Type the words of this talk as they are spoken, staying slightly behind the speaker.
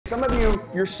Some of you,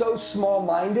 you're so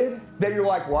small-minded that you're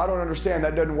like, well, I don't understand,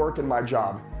 that doesn't work in my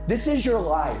job. This is your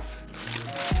life.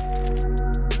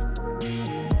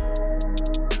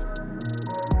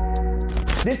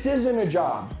 This isn't a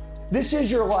job. This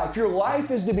is your life. Your life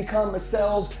is to become a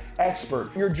sales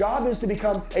expert. Your job is to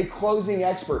become a closing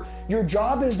expert. Your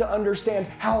job is to understand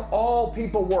how all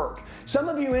people work. Some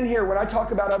of you in here, when I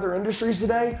talk about other industries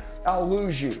today, I'll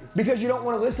lose you because you don't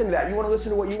want to listen to that. You want to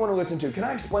listen to what you want to listen to. Can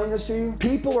I explain this to you?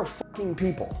 People are fucking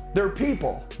people. They're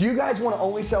people. Do you guys want to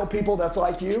only sell people that's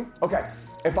like you? Okay,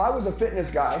 if I was a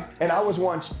fitness guy and I was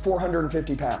once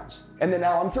 450 pounds and then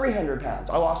now I'm 300 pounds,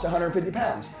 I lost 150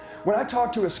 pounds. When I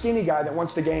talk to a skinny guy that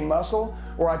wants to gain muscle,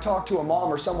 or I talk to a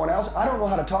mom or someone else, I don't know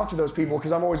how to talk to those people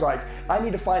because I'm always like, I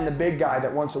need to find the big guy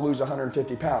that wants to lose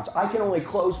 150 pounds. I can only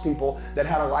close people that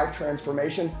had a life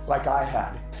transformation like I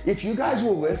had. If you guys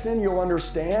will listen, you'll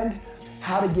understand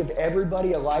how to give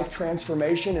everybody a life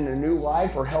transformation and a new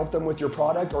life, or help them with your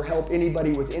product, or help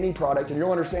anybody with any product, and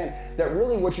you'll understand that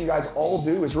really what you guys all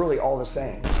do is really all the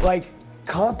same. Like,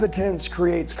 competence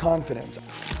creates confidence.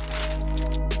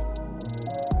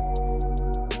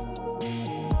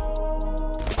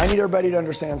 I need everybody to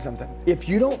understand something. If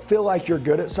you don't feel like you're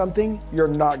good at something, you're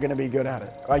not gonna be good at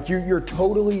it. Like you're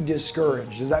totally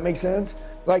discouraged. Does that make sense?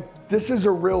 Like, this is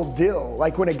a real deal.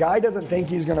 Like when a guy doesn't think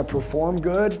he's gonna perform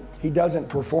good, he doesn't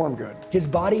perform good. His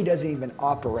body doesn't even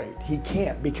operate. He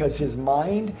can't because his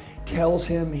mind tells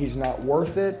him he's not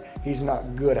worth it, he's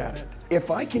not good at it.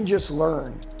 If I can just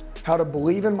learn how to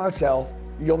believe in myself,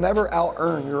 you'll never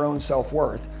out-earn your own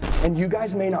self-worth. And you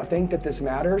guys may not think that this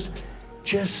matters,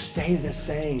 just stay the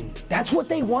same. That's what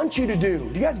they want you to do.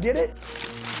 Do you guys get it?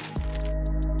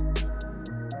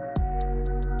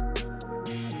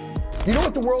 You know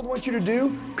what the world wants you to do?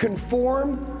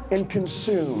 Conform and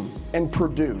consume and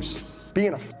produce. Be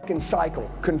in a fucking cycle.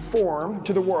 Conform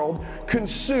to the world,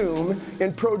 consume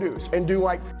and produce, and do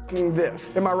like fucking this.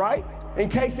 Am I right? In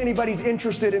case anybody's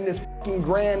interested in this fucking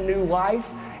grand new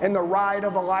life and the ride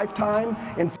of a lifetime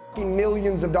and fucking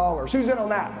millions of dollars. Who's in on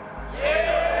that?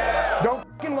 Yeah! Don't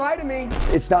fucking lie to me.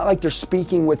 It's not like they're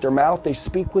speaking with their mouth, they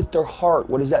speak with their heart.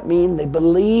 What does that mean? They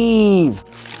believe.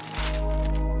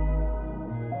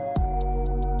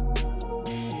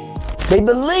 They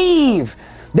believe.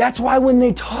 That's why when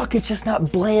they talk, it's just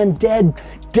not bland, dead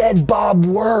Bob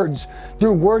words.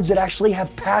 They're words that actually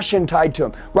have passion tied to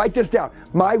them. Write this down.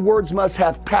 My words must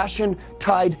have passion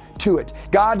tied to it.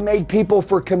 God made people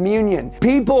for communion.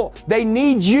 People, they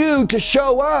need you to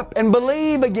show up and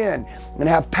believe again and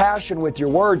have passion with your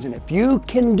words. And if you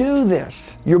can do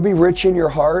this, you'll be rich in your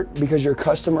heart because your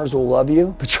customers will love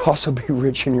you, but you'll also be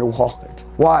rich in your wallet.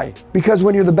 Why? Because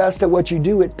when you're the best at what you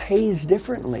do, it pays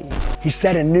differently. He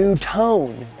set a new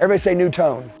tone. Everybody say new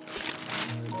tone.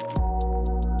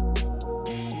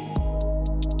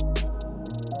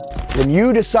 When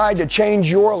you decide to change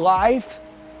your life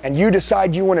and you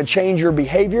decide you want to change your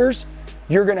behaviors,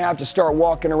 you're going to have to start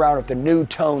walking around with a new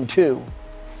tone too.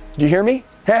 Do you hear me?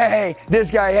 Hey,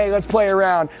 this guy, hey, let's play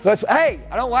around. Hey,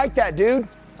 I don't like that, dude.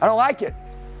 I don't like it.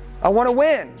 I want to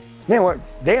win. Man,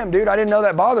 what? Damn, dude, I didn't know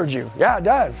that bothered you. Yeah, it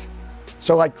does.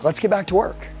 So like, let's get back to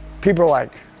work. People are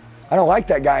like, I don't like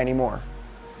that guy anymore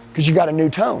because you got a new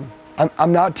tone.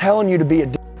 I'm not telling you to be a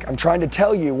dick. I'm trying to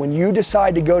tell you, when you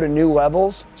decide to go to new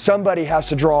levels, somebody has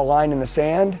to draw a line in the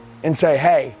sand and say,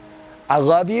 hey, I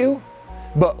love you,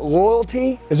 but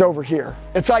loyalty is over here.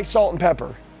 It's like salt and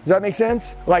pepper. Does that make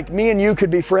sense? Like me and you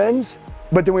could be friends,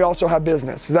 but then we also have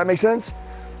business. Does that make sense?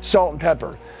 Salt and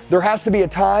pepper. There has to be a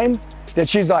time that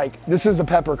she's like, this is a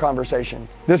pepper conversation.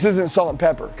 This isn't salt and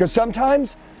pepper. Because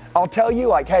sometimes I'll tell you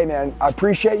like, hey man, I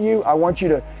appreciate you. I want you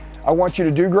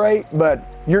to do great,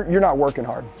 but you're not working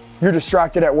hard. You're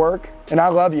distracted at work, and I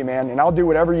love you, man, and I'll do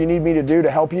whatever you need me to do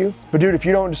to help you. But dude, if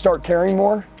you don't start caring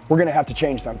more, we're gonna have to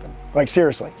change something. Like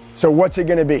seriously. So what's it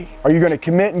gonna be? Are you gonna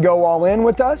commit and go all in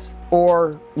with us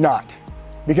or not?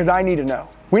 Because I need to know.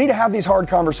 We need to have these hard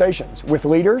conversations with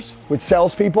leaders, with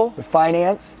salespeople, with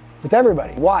finance, with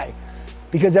everybody. Why?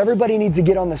 Because everybody needs to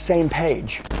get on the same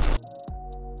page.